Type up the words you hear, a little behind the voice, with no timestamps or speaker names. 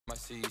My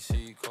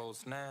CC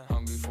coast now,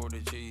 hungry for the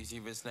cheese,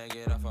 even snag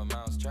it off a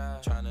mouse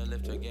trap. Trying to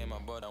lift again, my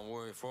butt, I'm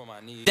worried for my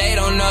knees. They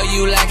don't know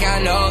you like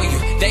I know you.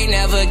 They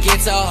never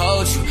get to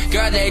hold you.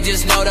 Girl, they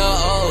just know to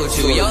hold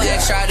you. Your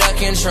ex try to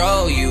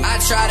control you. I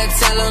try to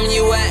tell them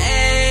you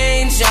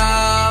an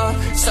angel.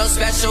 So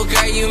special,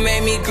 girl, you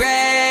made me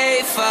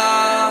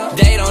grateful.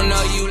 They don't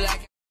know you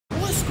like.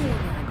 What's going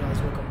on, guys?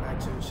 Welcome back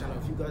to the channel.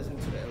 If you guys are new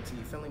to the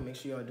LTE family, make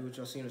sure y'all do what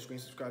y'all see on the screen.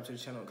 Subscribe to the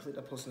channel and click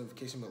that post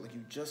notification bell like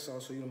you just saw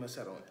so you don't miss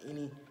out on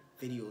any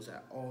videos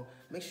at all.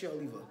 Make sure y'all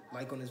leave a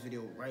like on this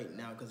video right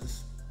now because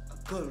it's a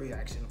good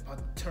reaction. I'm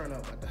about to turn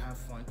up, about to have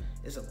fun.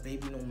 It's a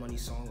Bbno Money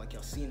song like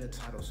y'all see in the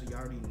title, so y'all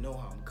already know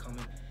how I'm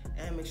coming.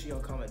 And make sure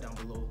y'all comment down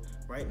below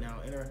right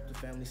now. Interact with the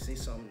family, say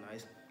something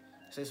nice,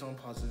 say something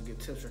positive, give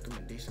tips,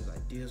 recommendations,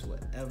 ideas,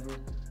 whatever.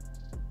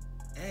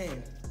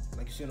 And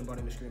like you see on the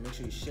bottom of the screen, make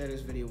sure you share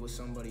this video with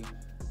somebody,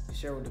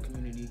 share with the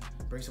community,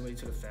 bring somebody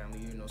to the family,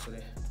 you know, so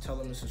they tell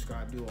them to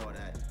subscribe, do all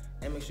that.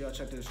 And make sure y'all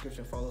check the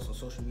description, follow us on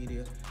social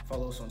media,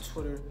 follow us on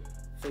Twitter,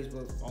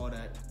 Facebook, all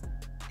that.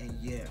 And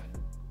yeah,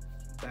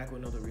 back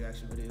with another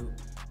reaction video.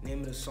 Name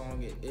of the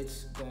song is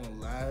It's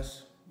Gonna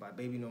Last by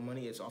Bbno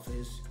Money. It's off of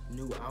his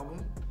new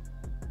album.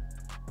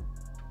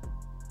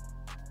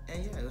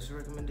 And yeah, it's a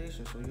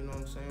recommendation, so you know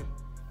what I'm saying?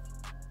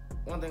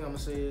 One thing I'm gonna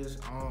say is,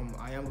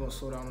 I am gonna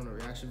slow down on the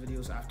reaction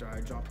videos after I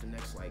drop the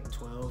next like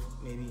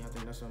 12, maybe. I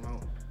think that's the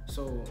amount.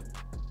 So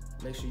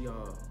make sure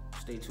y'all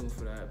stay tuned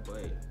for that.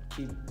 But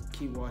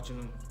keep watching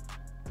them.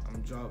 I'm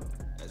gonna drop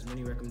as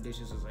many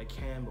recommendations as I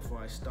can before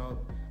I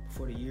stop,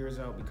 before the year is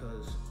out,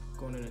 because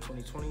going into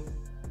 2020,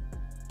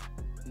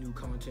 new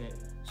content.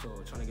 So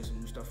trying to get some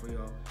new stuff for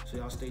y'all. So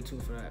y'all stay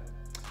tuned for that.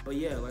 But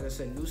yeah, like I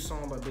said, new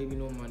song by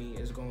Bbno Money.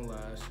 It's Gonna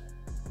Last.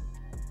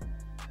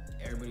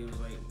 Everybody was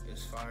like,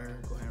 it's fire,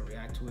 go ahead and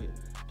react to it.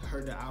 I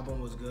heard the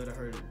album was good. I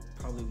heard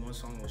probably one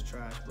song was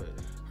trash, but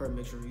heard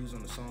mixed reviews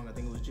on the song. I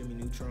think it was Jimmy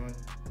Neutron.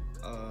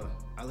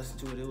 I listened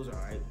to it, it was all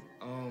right.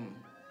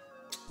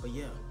 But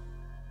yeah,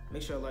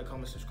 make sure you like,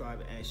 comment,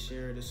 subscribe, and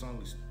share. This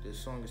song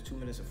is 2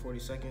 minutes and 40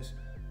 seconds.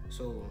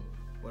 So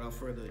without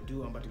further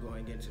ado, I'm about to go ahead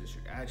and get into this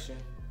reaction.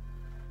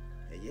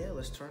 And yeah,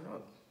 let's turn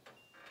up.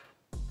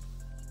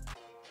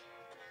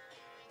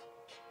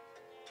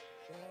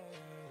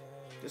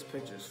 This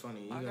picture is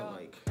funny. You got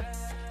like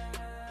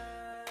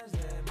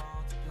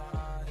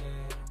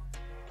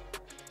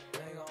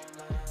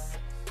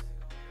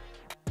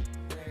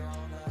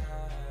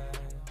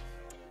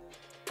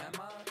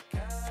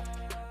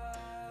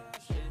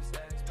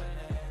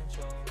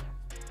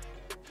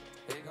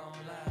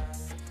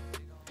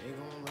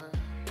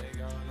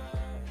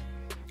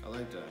I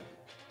like that.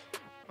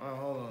 Alright,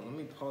 hold on. Let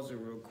me pause it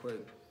real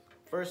quick.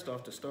 First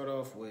off, to start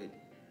off with,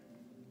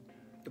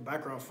 the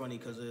background funny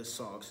because of his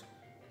socks.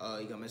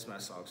 You got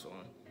mismatched socks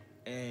on.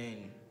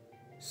 And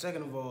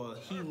second of all,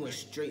 he went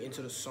straight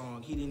into the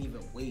song. He didn't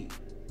even wait.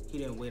 He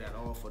didn't wait at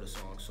all for the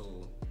song.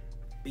 So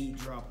beat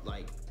dropped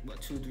like, what,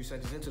 2-3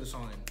 seconds into the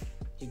song, and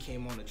he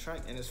came on the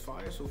track, and it's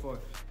fire so far.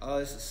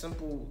 It's a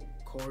simple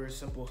chorus,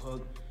 simple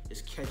hook.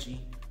 It's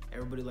catchy.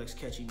 Everybody likes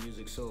catchy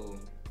music, so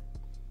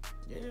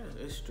yeah,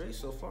 it's straight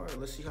so far.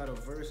 Let's see how the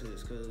verse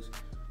is, because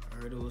I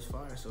heard it was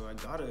fire. So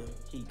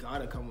he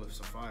gotta come with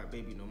some fire,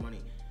 Bbno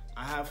Money.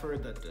 I have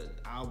heard that the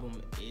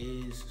album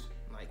is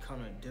like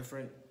kind of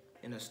different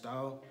in the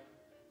style,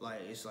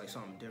 like it's like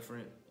something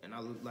different. And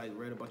I like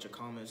read a bunch of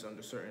comments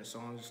under certain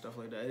songs and stuff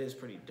like that. It is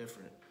pretty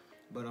different.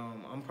 But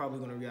I'm probably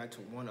gonna react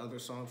to one other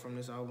song from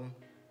this album,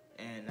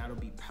 and that'll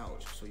be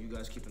Pouch. So you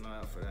guys keep an eye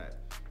out for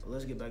that. But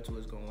let's get back to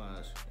It's Gonna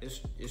Last.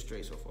 It's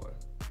straight so far.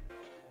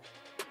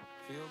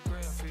 Feel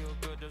great, I feel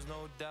good, there's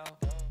no doubt.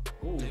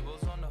 Ooh.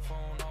 Labels on the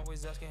phone,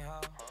 always asking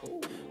how. Ooh.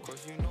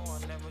 Course you know I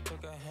never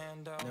took a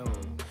handout. No.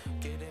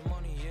 Getting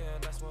money, yeah,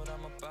 that's what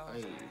I'm about.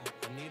 Hey.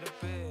 I need a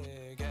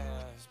big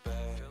ass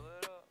bag.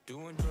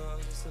 Doing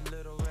drugs, it's a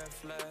little red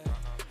flag.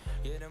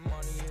 Yeah, the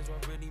money is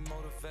what really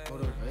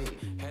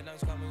motivates.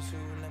 Headlines coming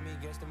soon, let me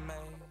guess the May.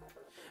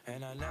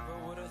 And I never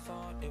would have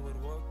thought it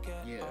would work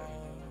at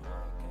all.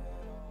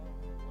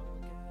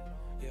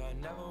 Yeah, I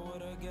never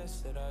would have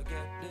guessed that I'd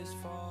get this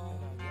far.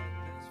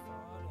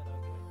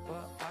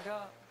 But I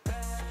got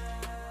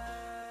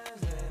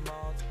bands, they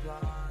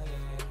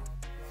multiplying.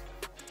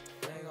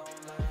 They gon'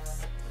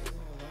 last,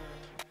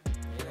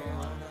 they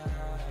gon'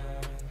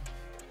 last.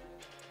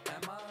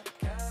 And my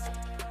cash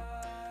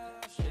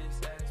is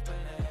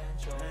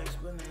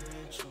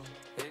exponential.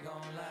 They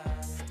gon'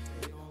 last,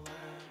 they gon'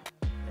 last.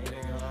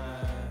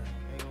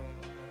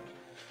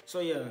 So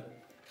yeah,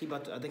 I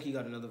think he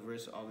got another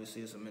verse.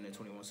 Obviously, it's 1 minute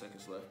 21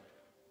 seconds left.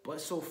 But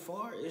so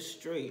far, it's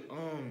straight.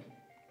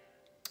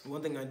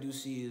 One thing I do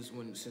see is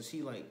since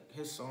he like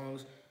his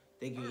songs,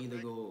 they can either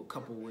go a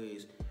couple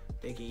ways.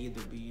 They can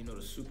either be, you know,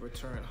 the super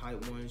turn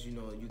hype ones. You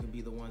know, you can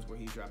be the ones where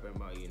he's rapping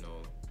about, you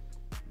know,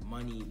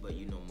 money, but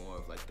you know, more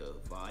of like the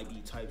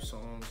vibey type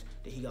songs.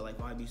 That he got like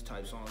vibey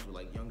type songs with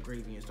like Young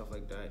Gravy and stuff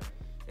like that.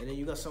 And then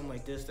you got something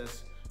like this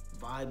that's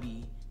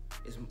vibey,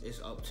 it's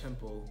up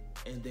tempo,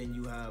 and then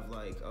you have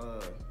like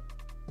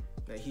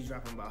Like he's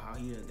rapping about how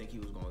he didn't think he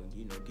was gonna,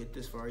 you know, get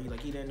this far. He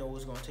didn't know it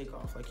was gonna take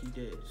off like he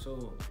did.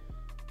 So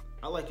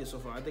I like it so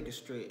far. I think it's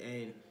straight,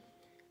 and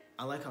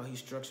I like how he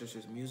structures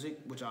his music,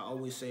 which I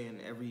always say in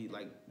every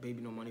like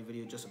Bbno Money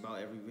video, just about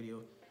every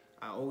video.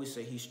 I always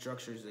say he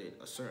structures it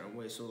a certain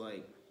way. So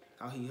like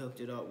how he hooked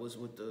it up was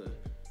with the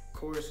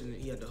chorus, and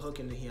he had the hook,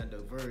 and then he had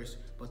the verse,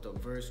 but the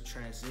verse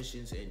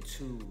transitions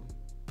into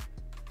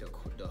the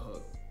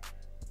hook.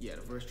 Yeah,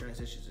 the verse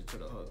transitions into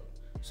the hook.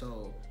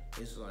 So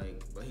it's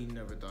like, but he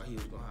never thought he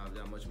was gonna have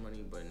that much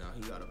money, but now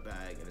he got a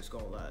bag and it's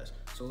gonna last.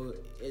 So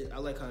I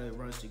like how it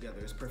runs together.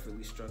 It's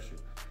perfectly structured,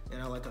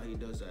 and I like how he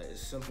does that.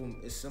 It's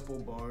simple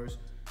bars,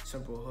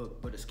 simple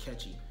hook, but it's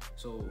catchy.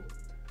 So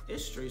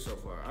it's straight so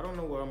far. I don't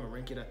know where I'm gonna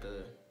rank it at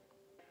the,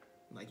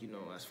 like, you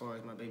know, as far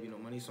as my Bbno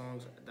Money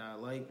songs that I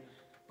like,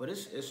 but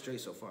it's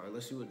straight so far.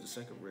 Let's see what the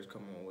second verse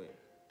come on with.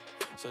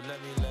 So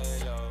let me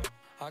lay low.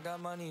 I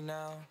got money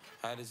now,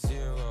 had a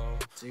zero.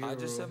 I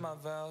just said my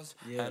vows,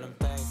 and I'm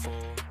thankful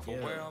for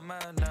where I'm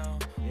at now,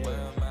 where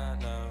I'm at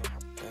now.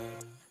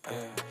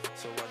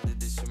 So I did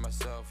this shit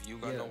myself, you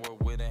got nowhere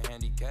with a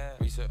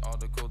handicap. Reset all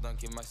the code, don't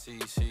keep my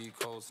CC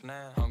cold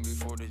snap. Hungry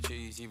for the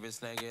cheese, even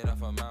snag it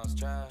off a mouse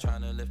trap.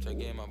 Trying to lift her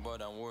game up,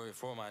 but I'm worried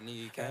for my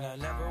kneecap. And I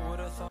never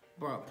would've thought.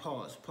 Bro,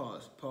 pause.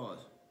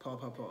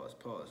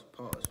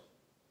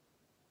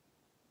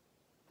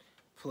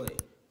 Play.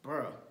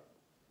 Bro.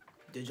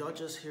 Did y'all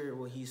just hear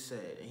what he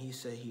said? And he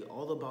said he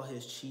all about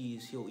his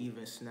cheese. He'll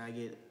even snag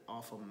it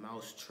off a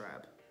mouse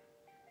trap.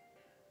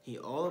 He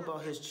all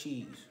about his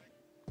cheese.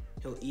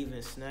 He'll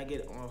even snag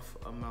it off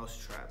a mouse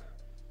trap.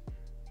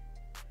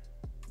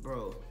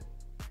 Bro,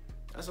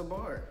 that's a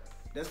bar.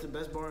 That's the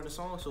best bar in the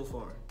song so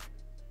far.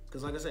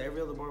 Because like I said, every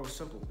other bar was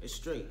simple. It's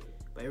straight,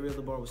 but every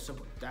other bar was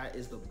simple. That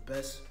is the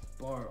best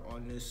bar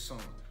on this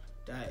song.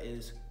 That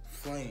is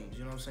flames.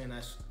 You know what I'm saying?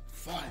 That's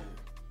fire.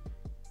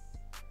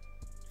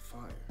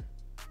 Fire.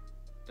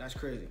 That's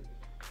crazy.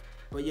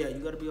 But yeah, you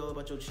gotta be all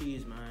about your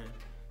cheese, man.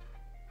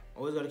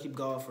 Always gotta keep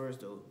God first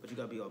though, but you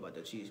gotta be all about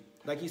that cheese.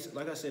 Like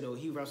I said though,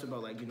 he raps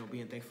about, like, you know,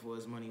 being thankful for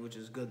his money, which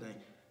is a good thing.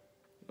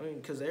 I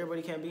mean, cause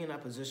everybody can't be in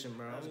that position,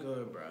 bro. That's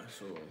good, bro.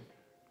 So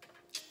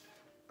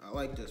I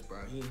like this,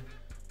 bro.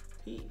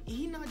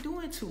 He not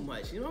doing too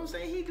much. You know what I'm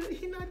saying?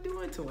 He not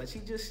doing too much. He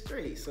just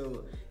straight.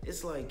 So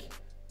it's like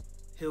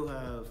he'll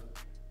have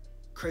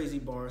crazy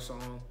bar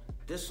song.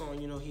 This song,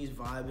 you know, he's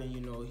vibing,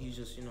 you know, he's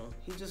just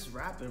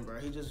rapping, bro.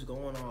 He just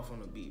going off on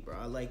the beat, bro.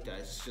 I like that.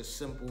 It's just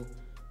simple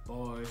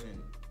bars and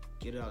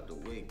get it out the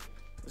way.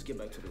 Let's get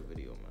back to the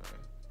video,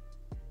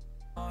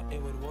 man.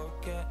 It would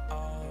work at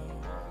all.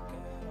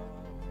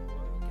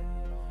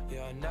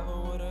 Yeah, I never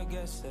would've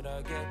guessed that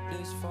I'd get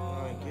this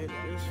far.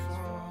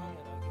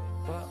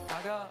 But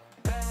I got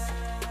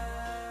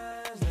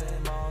bands, they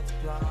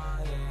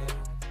multiply.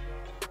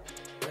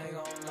 They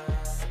gon'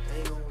 lie.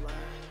 They gon' lie.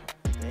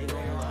 They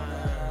gon' lie.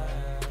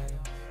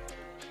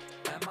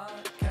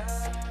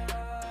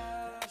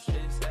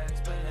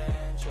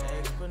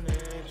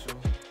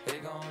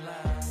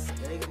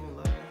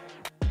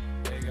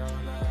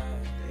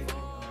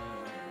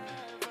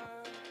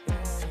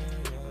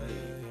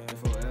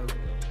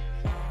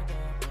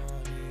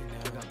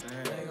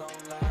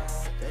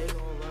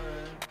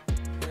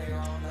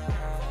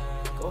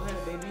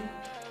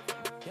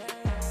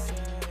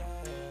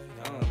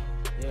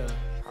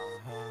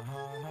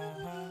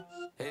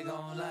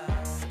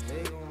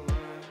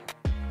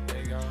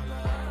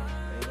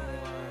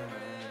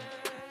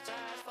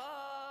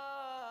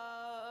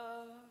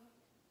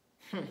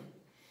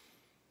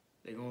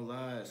 They gonna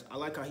last. I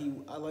like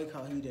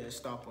how he didn't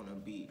stop on a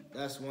beat.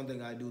 That's one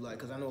thing I do like,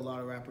 cause I know a lot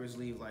of rappers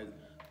leave like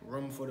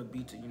room for the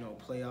beat to, you know,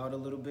 play out a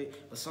little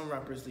bit, but some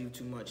rappers leave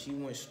too much. He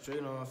went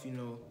straight off, you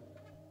know,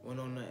 went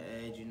on the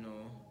edge, you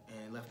know,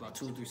 and left about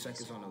 2 or 3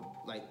 seconds on the,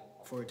 like,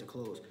 for it to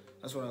close.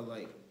 That's what I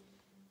like.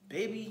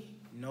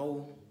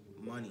 Bbno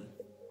Money.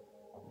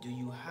 Do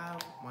you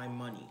have my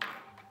money?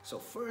 So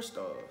first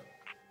off,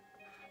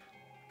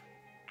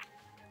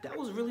 that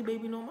was really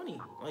Bbno Money.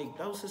 Like,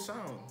 that was his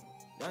sound.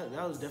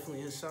 That was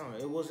definitely his sound.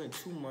 It wasn't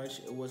too much.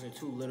 It wasn't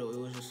too little. It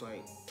was just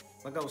like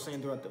I was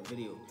saying throughout the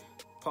video.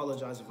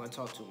 Apologize if I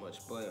talk too much,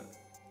 but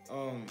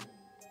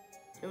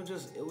it was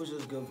just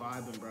good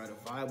vibing, bro. The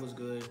vibe was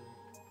good,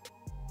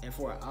 and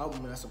for an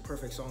album, that's a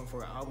perfect song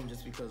for an album,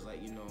 just because,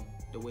 like, you know,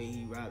 the way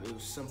he rapped, it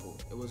was simple.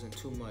 It wasn't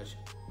too much.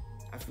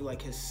 I feel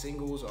like his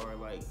singles are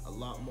like a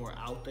lot more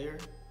out there,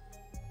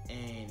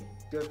 and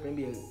there's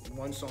maybe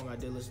one song I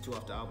did listen to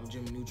off the album,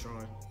 Jimmy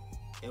Neutron.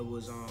 It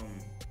was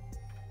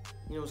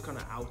you know, it was kind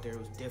of out there. It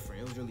was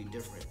different. It was really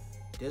different.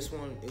 This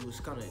one, it was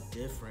kind of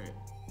different,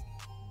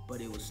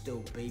 but it was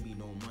still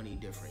Bbno Money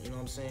different. You know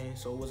what I'm saying?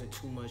 So it wasn't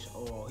too much,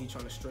 oh, he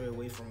trying to stray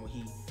away from what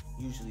he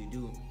usually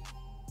do.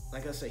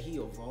 Like I said, he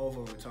evolved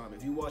over time.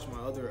 If you watch my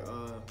other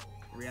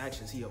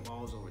reactions, he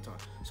evolves over time.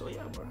 So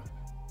yeah, bro.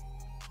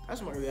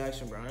 That's my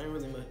reaction, bro. I ain't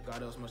really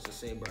got else much to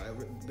say, bro.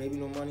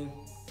 Bbno Money,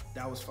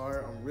 that was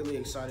fire. I'm really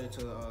excited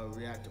to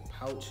react to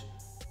Pouch,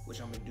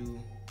 which I'm gonna do.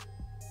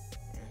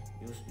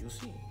 You'll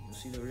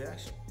see the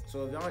reaction.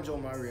 So if y'all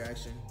enjoyed my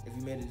reaction, if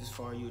you made it this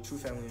far, you're a true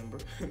family member.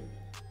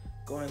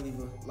 Go ahead and leave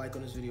a like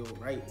on this video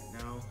right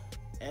now,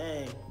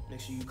 and make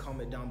sure you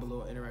comment down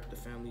below, interact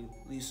with the family,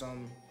 leave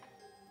something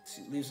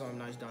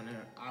nice down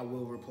there. I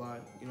will reply.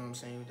 You know what I'm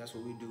saying? That's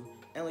what we do.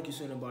 And like you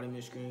see in the bottom of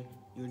your screen,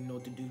 you know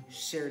what to do.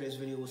 Share this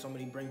video with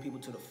somebody, bring people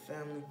to the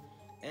family,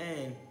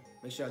 and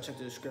make sure y'all check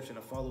the description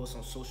to follow us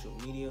on social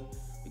media,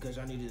 because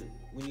we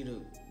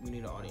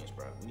need an audience,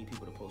 bro. We need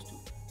people to post to,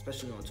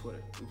 especially on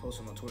Twitter. We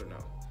posting on Twitter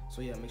now.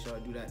 So yeah, make sure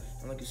y'all do that.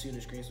 And like you see on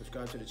the screen,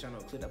 subscribe to the channel,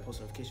 click that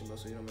post notification bell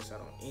so you don't miss out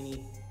on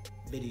any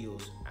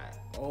videos at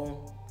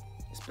all,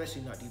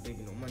 especially not these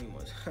Bbno money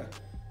ones.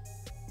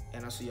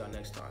 And I'll see y'all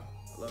next time.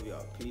 I love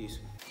y'all. Peace.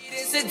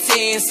 It's a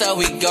team, so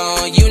we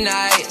gon'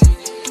 unite.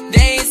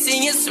 They ain't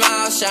seen your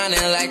smile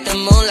shining like the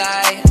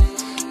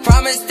moonlight.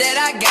 Promise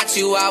that I got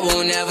you, I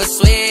won't ever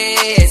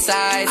switch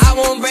sides. I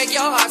won't break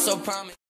your heart, so promise.